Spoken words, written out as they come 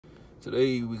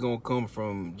Today we're gonna come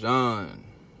from John,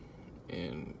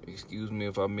 and excuse me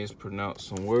if I mispronounce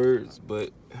some words,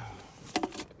 but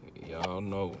y'all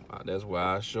know that's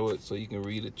why I show it so you can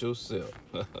read it yourself.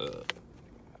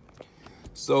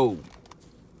 So,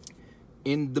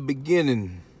 in the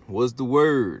beginning was the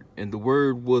Word, and the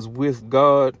Word was with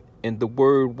God, and the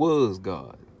Word was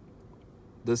God.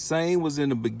 The same was in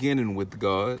the beginning with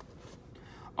God.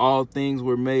 All things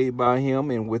were made by him,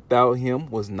 and without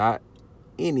him was not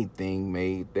anything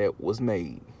made that was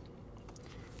made.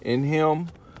 In him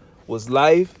was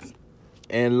life,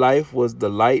 and life was the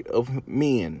light of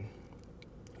men.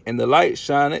 And the light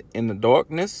shined in the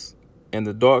darkness, and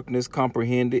the darkness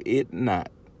comprehended it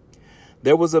not.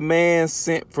 There was a man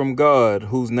sent from God,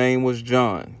 whose name was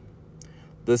John.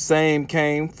 The same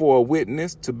came for a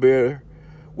witness, to bear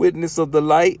witness of the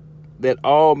light, that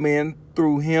all men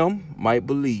through him might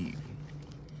believe.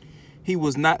 He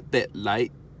was not that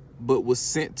light, but was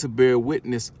sent to bear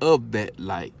witness of that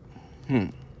light.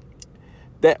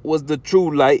 That was the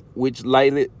true light, which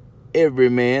lighted every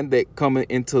man that cometh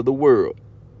into the world.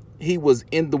 He was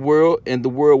in the world, and the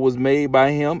world was made by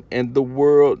him, and the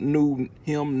world knew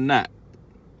him not.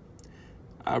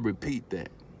 I repeat that.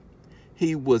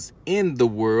 He was in the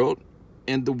world,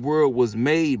 and the world was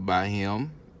made by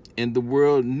him, and the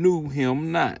world knew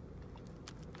him not.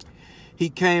 He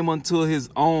came unto his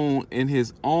own, and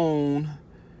his own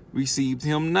received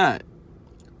him not.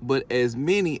 But as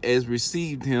many as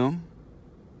received him,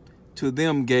 to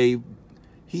them gave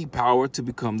he power to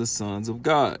become the sons of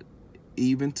God,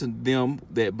 even to them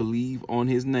that believe on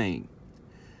his name,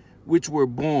 which were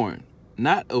born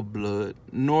not of blood,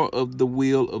 nor of the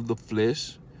will of the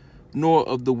flesh, nor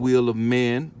of the will of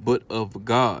man, but of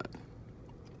God.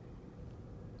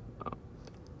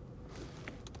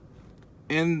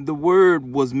 And the Word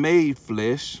was made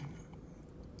flesh,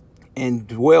 and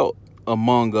dwelt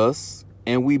among us,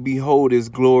 and we behold his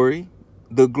glory,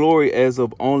 the glory as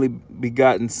of only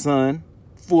begotten Son,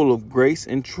 full of grace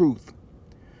and truth.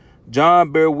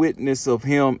 John bare witness of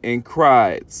him, and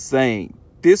cried, saying,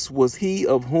 This was he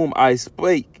of whom I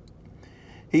spake.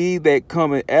 He that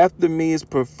cometh after me is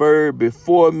preferred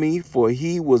before me, for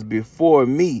he was before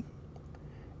me.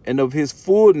 And of his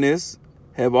fullness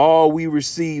have all we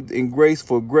received in grace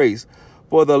for grace.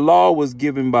 For the law was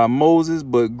given by Moses,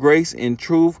 but grace and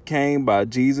truth came by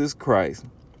Jesus Christ.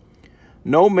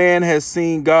 No man has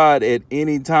seen God at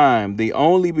any time, the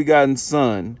only begotten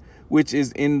Son, which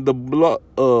is in the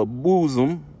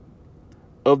bosom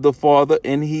of the Father,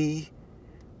 and he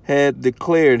had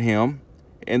declared him.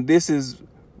 And this is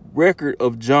record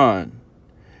of John.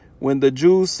 When the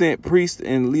Jews sent priests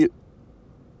and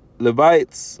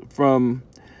Levites from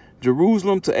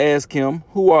Jerusalem to ask him,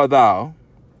 Who art thou?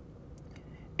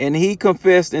 And he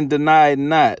confessed and denied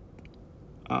not.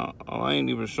 I ain't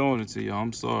even showing it to you.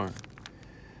 I'm sorry.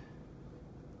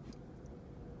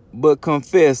 But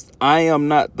confessed, I am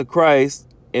not the Christ.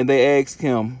 And they asked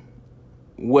him,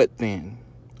 What then?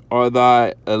 Art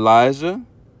thou Elijah?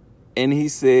 And he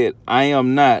said, I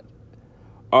am not.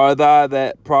 Art thou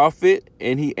that prophet?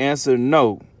 And he answered,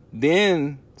 No.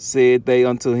 Then said they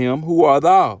unto him, Who art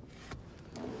thou?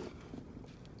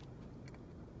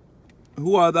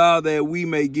 Who art thou, that we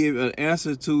may give an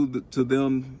answer to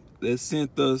them that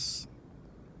sent us?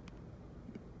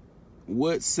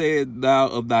 What said thou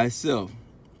of thyself?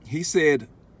 He said,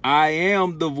 I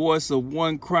am the voice of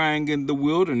one crying in the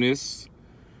wilderness,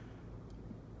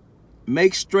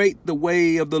 Make straight the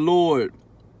way of the Lord,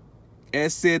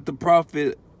 as said the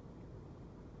prophet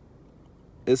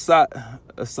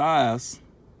Esaias.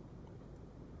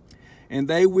 And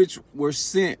they which were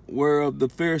sent were of the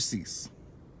Pharisees.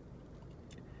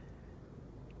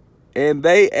 And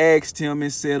they asked him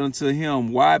and said unto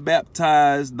him, Why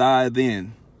baptize thou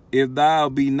then, if thou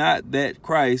be not that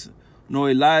Christ, nor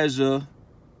Elijah,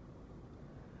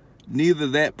 neither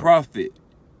that prophet?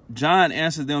 John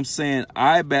answered them, saying,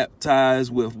 I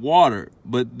baptize with water,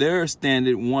 but there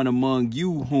standeth one among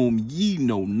you whom ye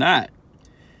know not.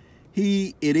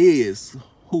 He it is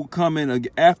who cometh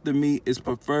after me is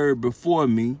preferred before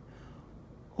me,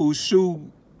 whose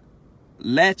shoe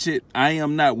latchet I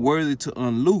am not worthy to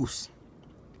unloose.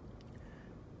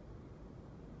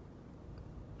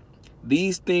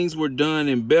 These things were done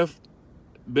in Beth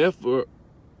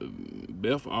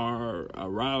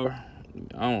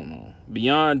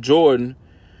beyond Jordan,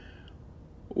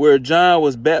 where John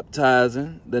was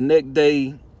baptizing. The next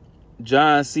day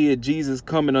John seeth Jesus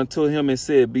coming unto him, and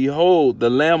said, Behold,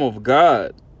 the Lamb of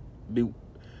God,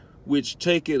 which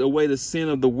taketh away the sin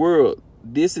of the world.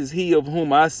 This is he of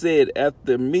whom I said,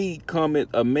 After me cometh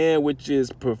a man which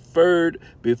is preferred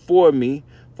before me,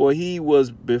 for he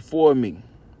was before me.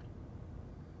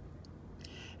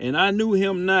 And I knew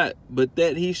him not, but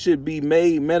that he should be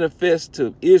made manifest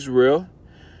to Israel.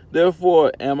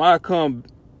 Therefore am I come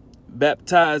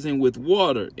baptizing with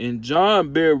water. And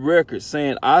John bare record,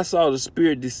 saying, I saw the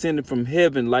Spirit descending from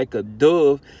heaven like a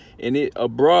dove, and it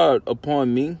abroad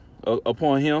upon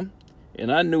him.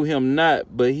 And I knew him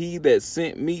not, but he that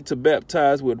sent me to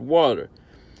baptize with water.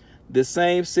 The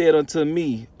same said unto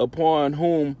me, upon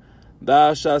whom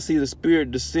thou shalt see the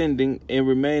Spirit descending and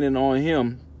remaining on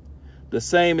him. The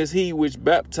same is he which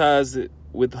baptizeth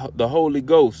with the Holy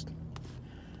Ghost.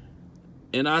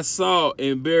 And I saw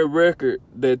and bear record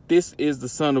that this is the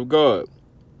Son of God.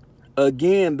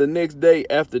 Again, the next day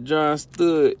after John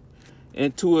stood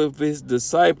and two of his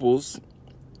disciples,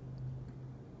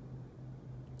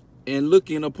 and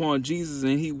looking upon Jesus,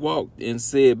 and he walked and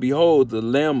said, Behold, the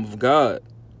Lamb of God.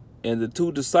 And the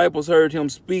two disciples heard him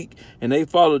speak, and they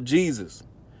followed Jesus.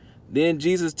 Then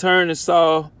Jesus turned and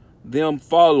saw them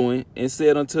following, and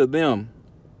said unto them,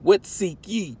 What seek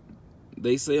ye?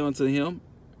 They say unto him,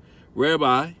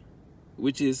 Rabbi,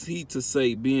 which is he to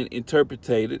say, being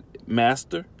interpreted,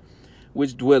 Master,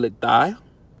 which dwelleth thou?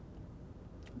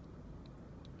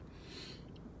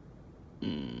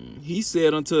 He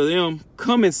said unto them,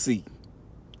 Come and see.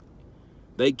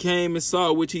 They came and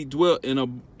saw which he dwelt,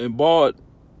 and abode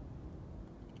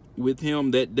with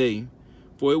him that day,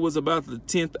 for it was about the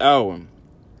 10th hour.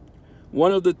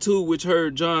 One of the two which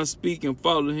heard John speak and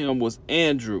followed him was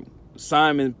Andrew,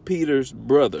 Simon Peter's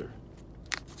brother.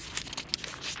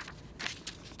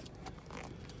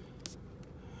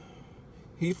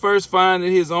 He first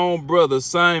findeth his own brother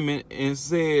Simon, and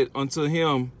said unto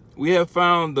him, We have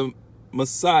found the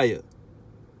Messiah,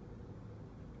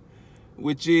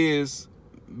 which is,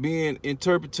 being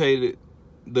interpreted,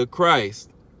 the Christ.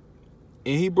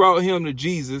 And he brought him to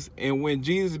Jesus, and when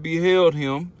Jesus beheld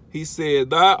him, he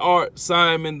said, Thou art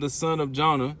Simon the son of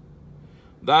Jonah,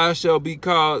 thou shalt be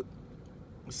called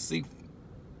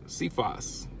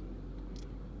Cephas.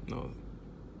 No.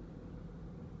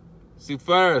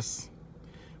 Cephas,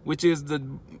 which is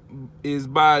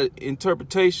by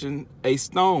interpretation a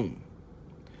stone.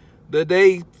 The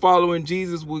day following,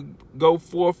 Jesus would go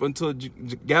forth unto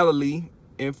Galilee,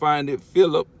 and findeth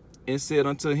Philip, and said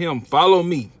unto him, Follow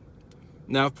me.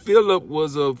 Now Philip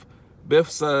was of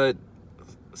Bethsaida,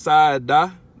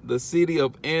 the city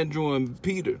of Andrew and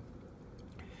Peter.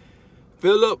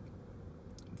 Philip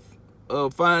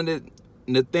findeth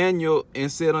Nathanael,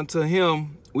 and said unto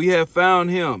him, We have found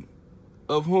him,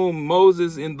 of whom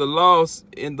Moses in the law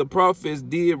and the prophets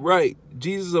did write,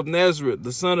 Jesus of Nazareth,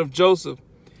 the son of Joseph.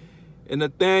 And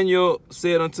Nathanael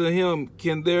said unto him,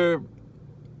 Can there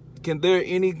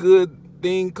any good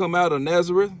thing come out of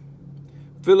Nazareth?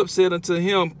 Philip said unto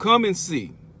him, Come and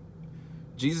see.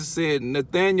 Jesus said,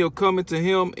 Nathanael coming to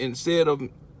him, and said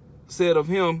of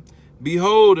him,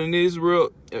 Behold, an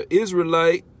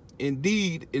Israelite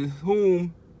indeed, in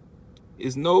whom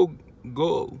is no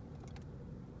guile.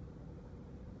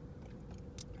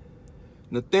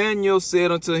 Nathanael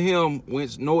said unto him,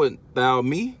 Whence knowest thou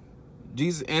me?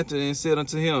 Jesus answered and said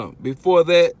unto him, Before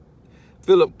that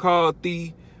Philip called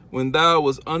thee, when thou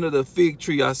was under the fig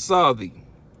tree, I saw thee.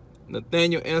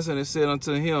 Nathanael answered and said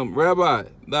unto him, Rabbi,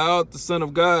 thou art the Son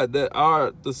of God, that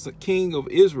art the King of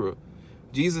Israel.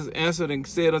 Jesus answered and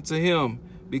said unto him,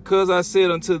 Because I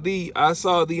said unto thee, I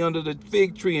saw thee under the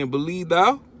fig tree, and believe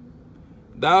thou?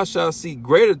 Thou shalt see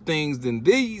greater things than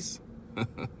these.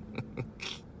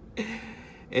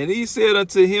 And he said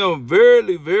unto him,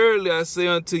 Verily, verily, I say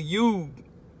unto you,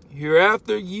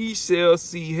 hereafter ye shall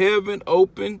see heaven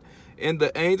open, and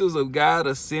the angels of God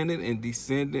ascending and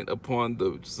descending upon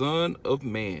the Son of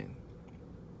Man.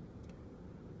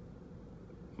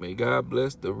 May God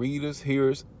bless the readers,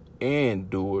 hearers, and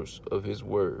doers of his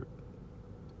word.